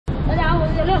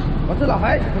小六，我是老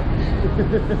肥，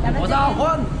我是阿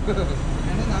欢。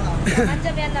我们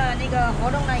这边的那个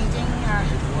活动呢，已经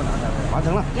完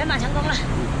成了，圆满成功了。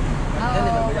然后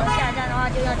我们下一站的话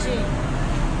就要去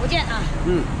福建啊，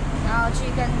然后去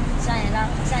跟三眼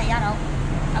丫头，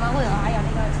他们会有还有那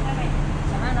个亲妹妹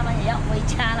小胖他们也要回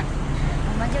家了，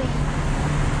我们就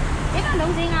结伴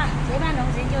同行啊，结伴同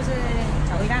行就是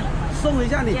走一趟，送一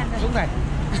下你，兄弟。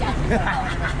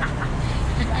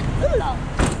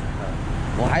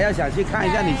我还要想去看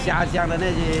一下你家乡的那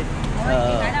些我们已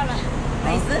经来到了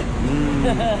美食，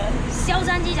萧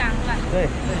山机场是吧？对，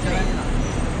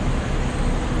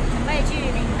准备去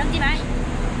领登机牌，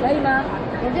可以吗？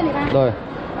有这里吗？对。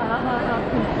好，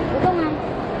不动啊。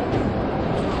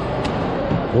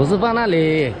我是放那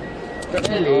里，在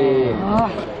这里。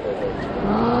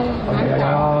哎呀，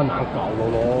难搞了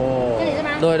咯。这里是吗？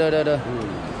对。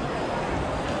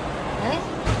哎，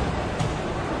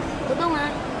不动啊。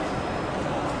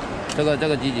这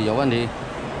个机器有问题。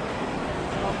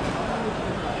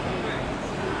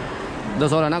都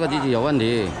说了那个机器有问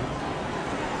题。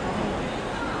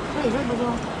这里是不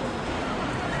说。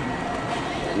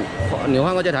你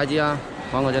换过这台机啊？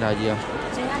换过这台机啊？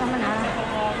谁让他们拿了？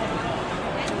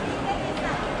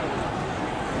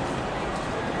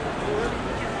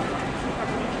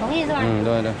同意是吧？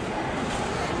对。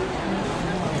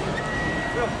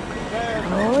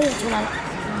哦，出来了。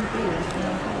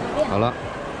好了。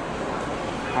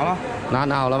拿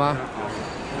好了吗？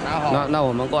拿好。那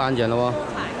我们过安检了不？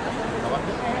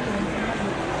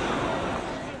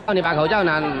哦，你把口罩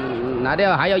拿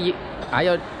掉，还要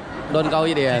抡高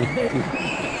一点。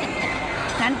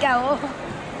难搞哦。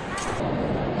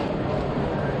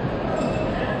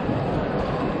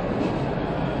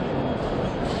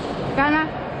干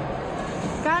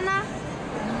了，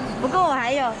不够我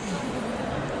还有。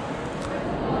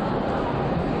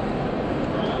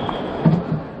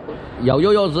有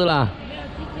肉吃了。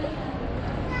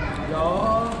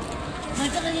有。那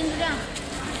这个就是这样。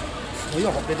哎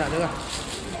呦，好变态这个。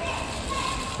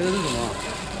这个是什么？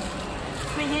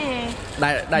冰淇淋。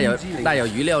带有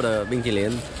鱼料的冰淇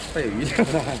淋。带有鱼料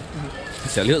的。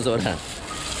小六说的。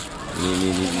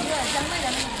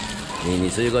你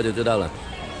吃一个就知道了。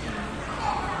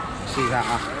试一下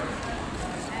啊。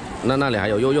那里还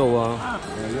有肉哦。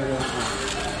有肉。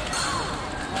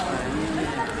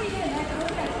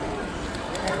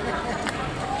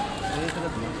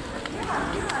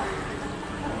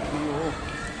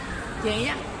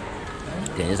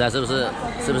点一下，是不是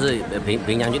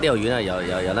平常去钓鱼呢？有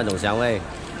那种香味。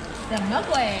什么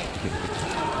鬼？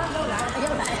又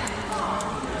来。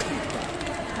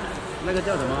那个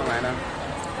叫什么来的？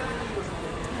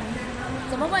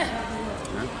怎么会？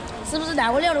是不是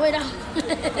打过料的味道？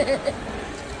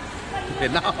别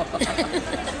闹！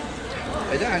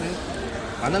哎，这还能，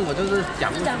反正我就是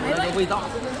讲那个味道。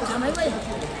草莓味。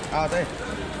啊，对。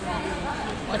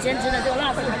我先吃的这个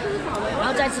辣子，然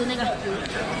后再吃那个，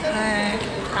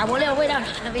打过料味道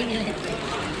的冰淇淋。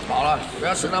饱了，不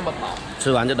要吃那么饱，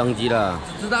吃完就登机了。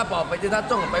吃太饱，飞机太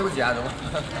重了，背不起来，懂吗？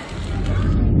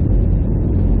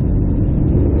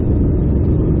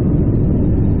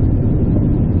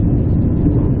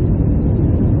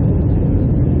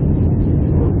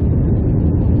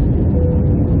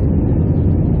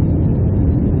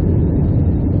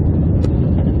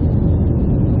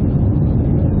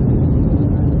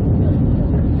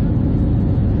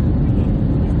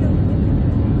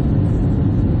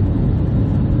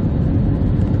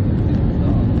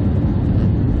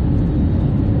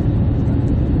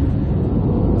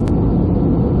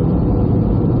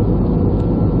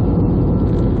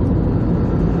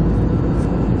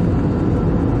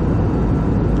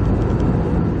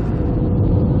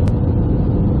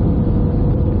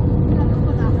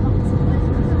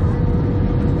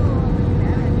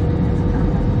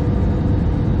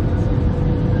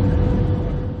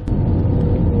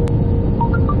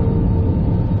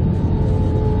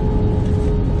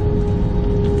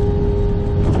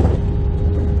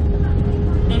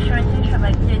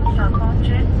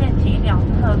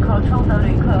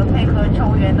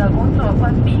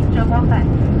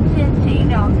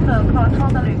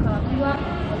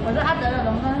我说阿德的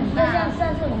龙呢很大，就像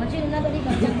上次我们去的那个地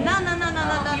方。那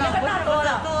不是多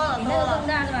了，你那个更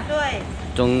大是吧？对。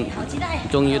好期待。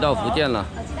终于到福建了。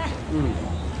好期待。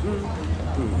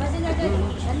我们现在在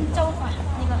泉州啊，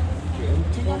那个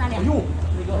泉州哪里啊？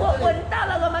我闻到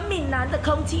了我们闽南的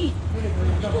空气，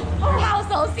好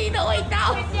熟悉的味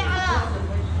道。回家了。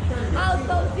好熟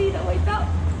悉的味道。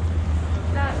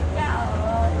难搞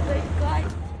哦，最乖。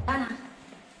干啊！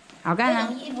好干啊！这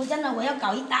种衣服真的我要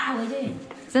搞一大回去。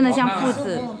真的像父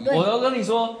子。我都跟你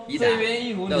说，这边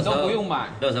衣服你都不用买。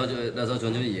那时候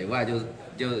纯去野外就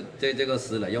这个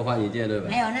湿了又换一件，对吧？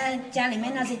没有，那家里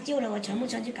面那些旧的我全部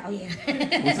穿去搞野。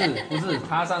不是，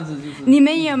他上次就是。你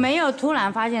们有没有突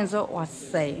然发现说，哇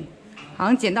塞，好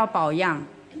像捡到宝样？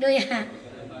对呀，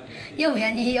又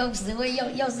便宜又实惠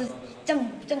又是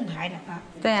正牌的啊。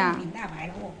对啊。正品大牌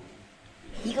的货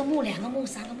，1个木、2个木、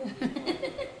3个木。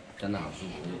真的好舒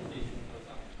服。